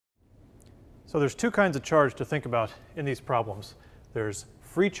So there's two kinds of charge to think about in these problems. There's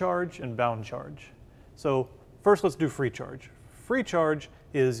free charge and bound charge. So first let's do free charge. Free charge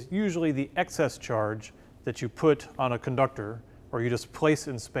is usually the excess charge that you put on a conductor or you just place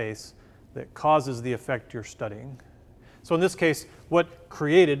in space that causes the effect you're studying. So in this case, what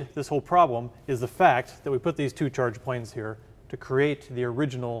created this whole problem is the fact that we put these two charge planes here to create the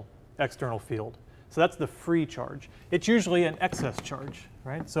original external field. So that's the free charge. It's usually an excess charge,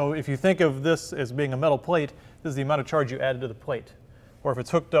 right? So if you think of this as being a metal plate, this is the amount of charge you added to the plate. Or if it's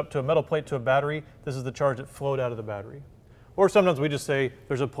hooked up to a metal plate to a battery, this is the charge that flowed out of the battery. Or sometimes we just say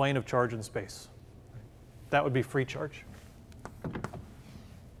there's a plane of charge in space. That would be free charge.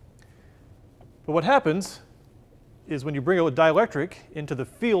 But what happens is when you bring a dielectric into the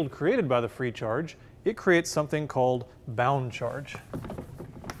field created by the free charge, it creates something called bound charge.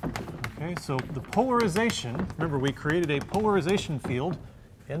 Okay, so the polarization, remember we created a polarization field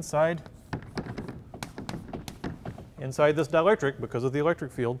inside this dielectric because of the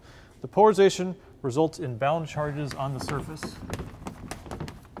electric field. The polarization results in bound charges on the surface.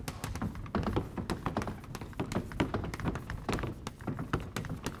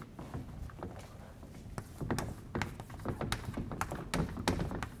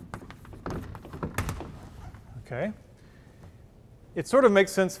 Okay. It sort of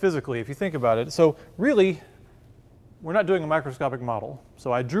makes sense physically if you think about it. So really, we're not doing a microscopic model.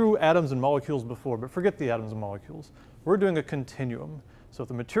 So I drew atoms and molecules before, but forget the atoms and molecules. We're doing a continuum. So if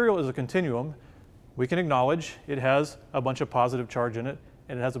the material is a continuum, we can acknowledge it has a bunch of positive charge in it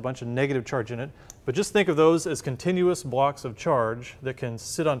and it has a bunch of negative charge in it. But just think of those as continuous blocks of charge that can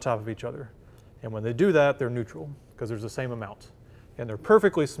sit on top of each other. And when they do that, they're neutral because there's the same amount. And they're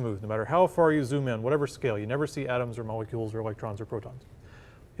perfectly smooth, no matter how far you zoom in, whatever scale. You never see atoms or molecules or electrons or protons.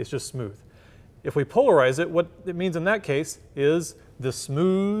 It's just smooth. If we polarize it, what it means in that case is the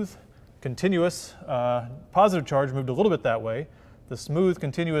smooth, continuous positive charge moved a little bit that way. The smooth,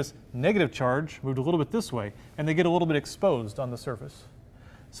 continuous negative charge moved a little bit this way, and they get a little bit exposed on the surface.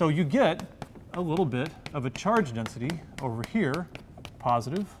 So you get a little bit of a charge density over here,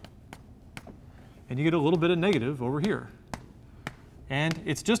 positive, and you get a little bit of negative over here. And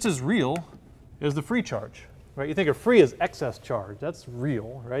it's just as real as the free charge, right? You think of free as excess charge, that's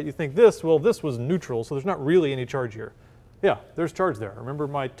real, right? You think this, well, this was neutral, so there's not really any charge here. Yeah, there's charge there. Remember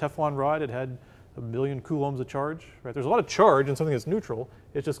my Teflon rod, it had 1 billion coulombs of charge, right? There's a lot of charge in something that's neutral,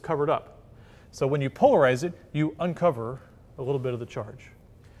 it's just covered up. So when you polarize it, you uncover a little bit of the charge.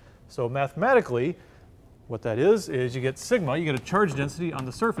 So mathematically, what that is you get sigma, you get a charge density on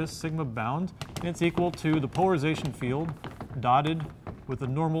the surface, sigma bound, and it's equal to the polarization field dotted with the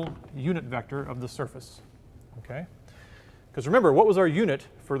normal unit vector of the surface, okay? Because remember, what was our unit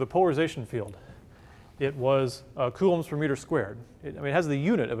for the polarization field? It was coulombs per meter squared. It has the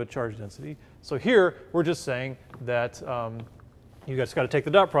unit of a charge density. So here, we're just saying that you guys got to take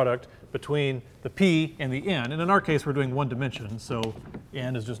the dot product between the P and the N. And in our case, we're doing one dimension, so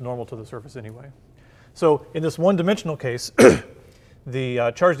N is just normal to the surface anyway. So in this one-dimensional case,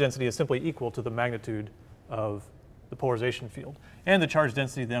 the charge density is simply equal to the magnitude of the polarization field. And the charge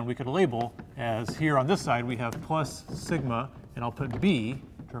density then we could label as here on this side we have plus sigma, and I'll put B,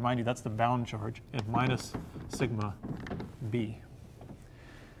 to remind you that's the bound charge, and minus sigma B.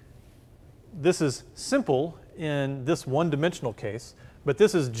 This is simple in this one-dimensional case, but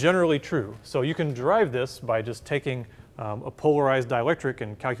this is generally true. So you can derive this by just taking a polarized dielectric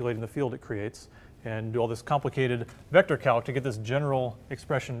and calculating the field it creates, and do all this complicated vector calc to get this general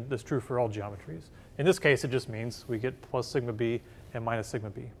expression that's true for all geometries. In this case, it just means we get plus sigma B and minus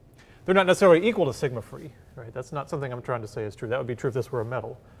sigma B. They're not necessarily equal to sigma free, right? That's not something I'm trying to say is true. That would be true if this were a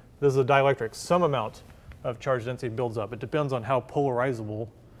metal. This is a dielectric. Some amount of charge density builds up. It depends on how polarizable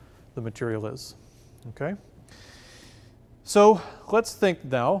the material is, okay? So let's think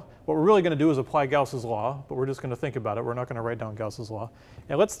now. What we're really going to do is apply Gauss's law, but we're just going to think about it. We're not going to write down Gauss's law.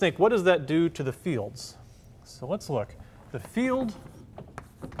 And let's think, what does that do to the fields? So let's look. The field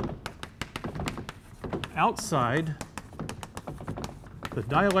outside the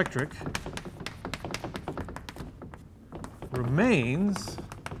dielectric remains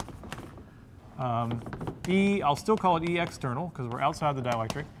E, I'll still call it E external because we're outside the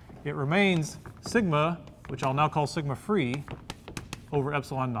dielectric. It remains sigma, which I'll now call sigma free, over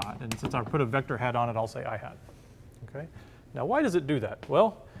epsilon naught. And since I put a vector hat on it, I'll say I hat. Okay? Now, why does it do that?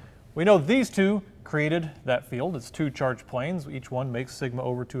 Well, we know these two created that field. It's two charged planes. Each one makes sigma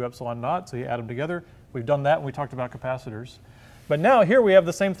over 2 epsilon naught, so you add them together. We've done that when we talked about capacitors. But now here we have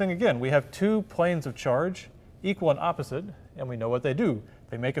the same thing again. We have two planes of charge, equal and opposite, and we know what they do.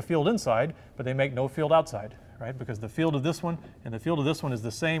 They make a field inside, but they make no field outside, right? Because the field of this one and the field of this one is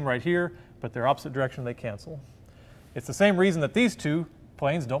the same right here, but they're opposite direction, they cancel. It's the same reason that these two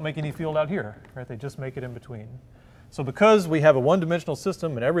planes don't make any field out here, right? They just make it in between. So because we have a one-dimensional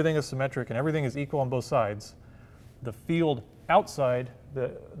system and everything is symmetric and everything is equal on both sides, the field outside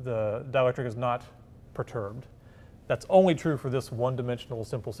the dielectric is not perturbed. That's only true for this one-dimensional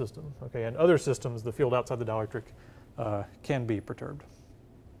simple system. Okay, in other systems, the field outside the dielectric can be perturbed.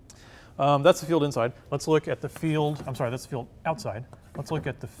 That's the field inside. Let's look at the field, I'm sorry, that's the field outside. Let's look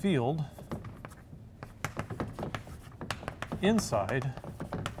at the field inside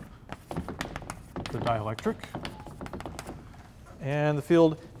the dielectric. And the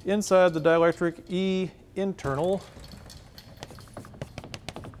field inside the dielectric, E internal,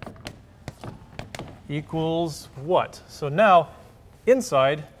 equals what? So now,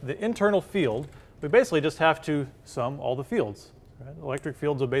 inside the internal field, we basically just have to sum all the fields. Right? Electric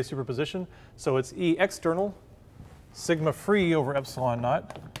fields obey superposition, so it's E external, sigma free over epsilon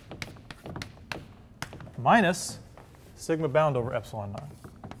naught, minus sigma bound over epsilon naught.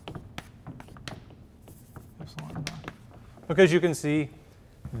 Epsilon naught. Because you can see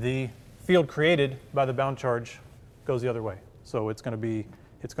the field created by the bound charge goes the other way. So it's going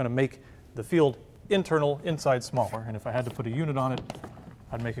to make the field internal inside smaller, and if I had to put a unit on it,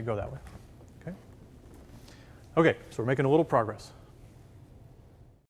 I'd make it go that way. Okay? Okay, so we're making a little progress.